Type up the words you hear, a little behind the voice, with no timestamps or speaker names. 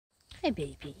Hi,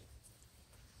 baby.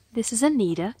 This is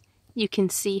Onita. You can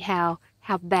see how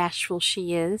bashful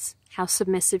she is, how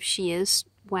submissive she is,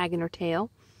 wagging her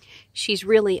tail. She's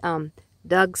really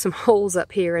dug some holes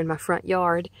up here in my front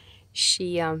yard.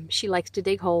 She likes to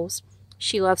dig holes.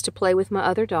 She loves to play with my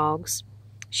other dogs.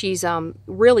 She's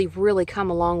really come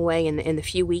a long way in the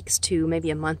few weeks to maybe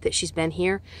a month that she's been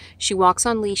here. She walks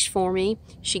on leash for me.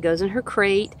 She goes in her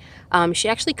crate. She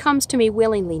actually comes to me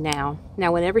willingly now.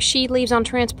 Now, whenever she leaves on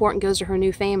transport and goes to her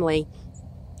new family,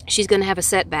 she's going to have a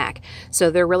setback. So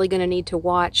they're really going to need to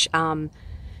watch,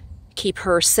 keep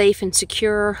her safe and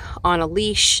secure on a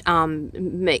leash,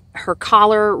 make her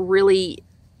collar really...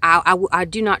 I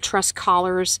do not trust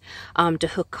collars to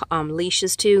hook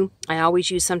leashes to. I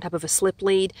always use some type of a slip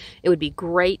lead. It would be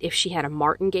great if she had a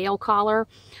martingale collar.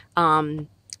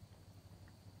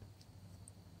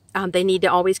 They need to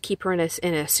always keep her in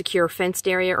a secure fenced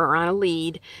area or on a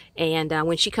lead. And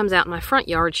when she comes out in my front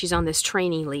yard, she's on this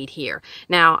training lead here.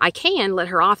 Now, I can let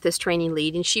her off this training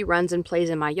lead and she runs and plays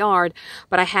in my yard,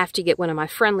 but I have to get one of my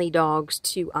friendly dogs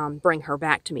to bring her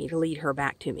back to me, to lead her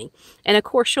back to me. And of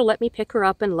course, she'll let me pick her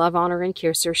up and love on her and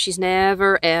kiss her. She's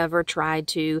never, ever tried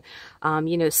to,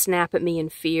 snap at me in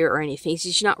fear or anything.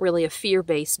 She's not really a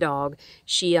fear-based dog.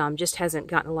 She just hasn't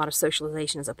gotten a lot of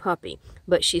socialization as a puppy.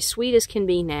 But she's sweet as can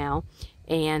be now.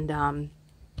 And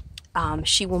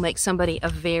she will make somebody a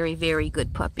very, very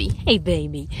good puppy. Hey,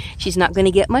 baby. She's not going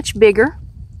to get much bigger.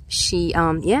 She's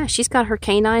got her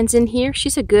canines in here.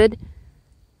 She's a good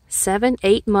 7,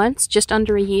 8 months, just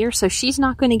under a year. So she's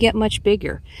not going to get much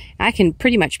bigger. I can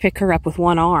pretty much pick her up with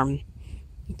one arm.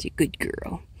 It's a good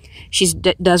girl. She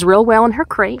does real well in her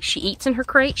crate. She eats in her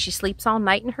crate. She sleeps all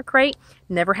night in her crate.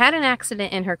 Never had an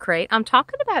accident in her crate. I'm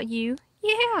talking about you.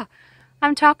 Yeah,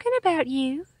 I'm talking about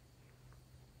you.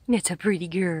 It's a pretty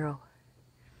girl.